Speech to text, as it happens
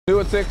2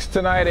 at 6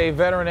 tonight, a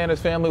veteran and his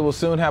family will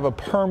soon have a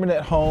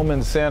permanent home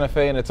in Santa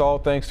Fe, and it's all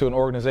thanks to an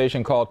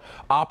organization called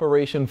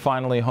Operation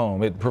Finally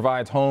Home. It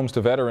provides homes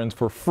to veterans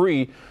for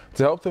free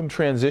to help them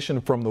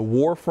transition from the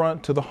war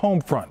front to the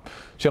home front.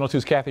 Channel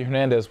 2's Kathy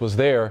Hernandez was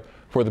there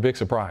for the big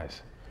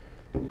surprise.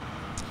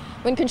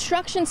 When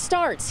construction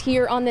starts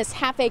here on this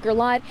half-acre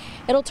lot,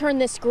 it'll turn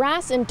this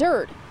grass and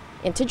dirt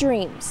into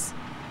dreams.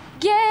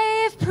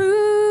 Gave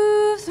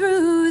proof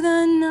through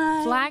the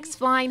night. Flags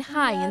flying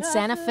high in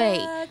Santa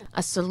Fe,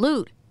 a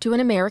salute to an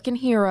American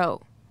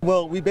hero.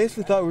 Well, we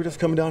basically thought we were just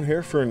coming down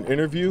here for an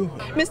interview.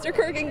 Mr.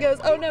 Kurgan goes,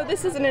 "Oh no,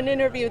 this isn't an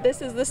interview,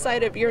 this is the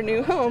site of your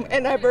new home,"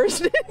 and I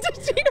burst into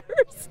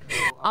tears.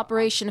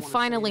 Operation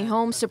Finally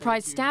Home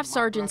surprised Staff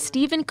Sergeant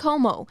Stephen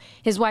Como,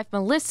 his wife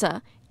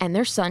Melissa, and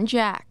their son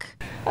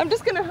Jack. I'm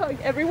just gonna hug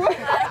everyone.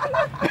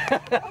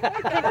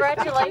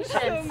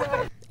 Congratulations.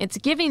 It's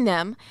giving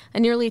them a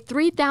nearly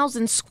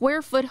 3,000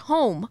 square foot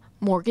home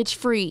mortgage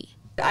free.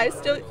 I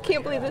still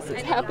can't believe this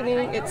is happening.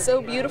 It's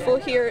so beautiful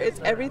here. It's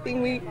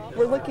everything we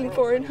were looking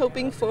for and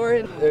hoping for.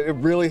 And it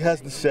really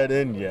hasn't set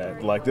in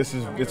yet. Like,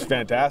 it's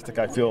fantastic.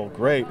 I feel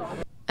great.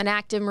 An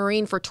active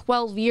Marine for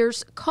 12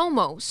 years,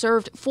 Como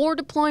served 4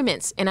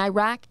 deployments in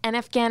Iraq and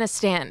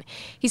Afghanistan.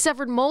 He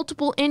suffered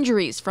multiple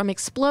injuries from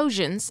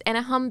explosions and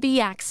a Humvee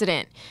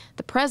accident.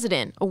 The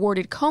president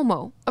awarded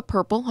Como a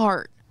Purple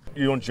Heart.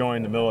 You don't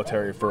join the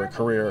military for a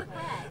career.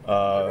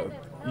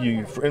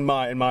 In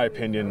my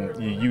opinion,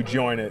 you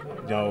join it,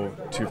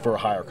 for a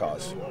higher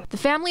cause. The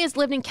family has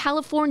lived in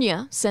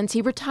California since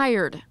he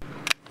retired.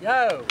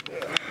 Yo.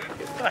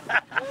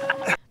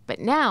 But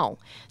now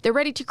they're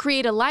ready to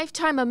create a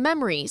lifetime of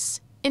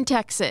memories in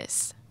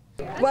Texas.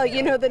 well,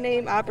 you know the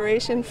name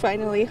Operation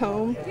Finally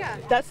Home?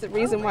 That's the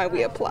reason why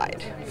we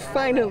applied.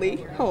 Finally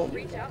home.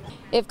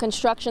 If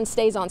construction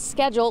stays on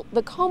schedule,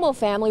 the Como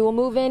family will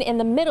move in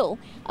the middle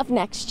of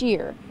next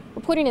year.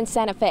 Reporting in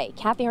Santa Fe,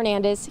 Kathy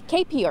Hernandez,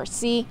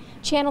 KPRC,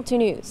 Channel 2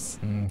 News.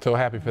 So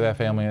happy for that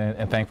family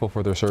and thankful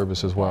for their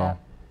service as well.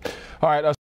 All right.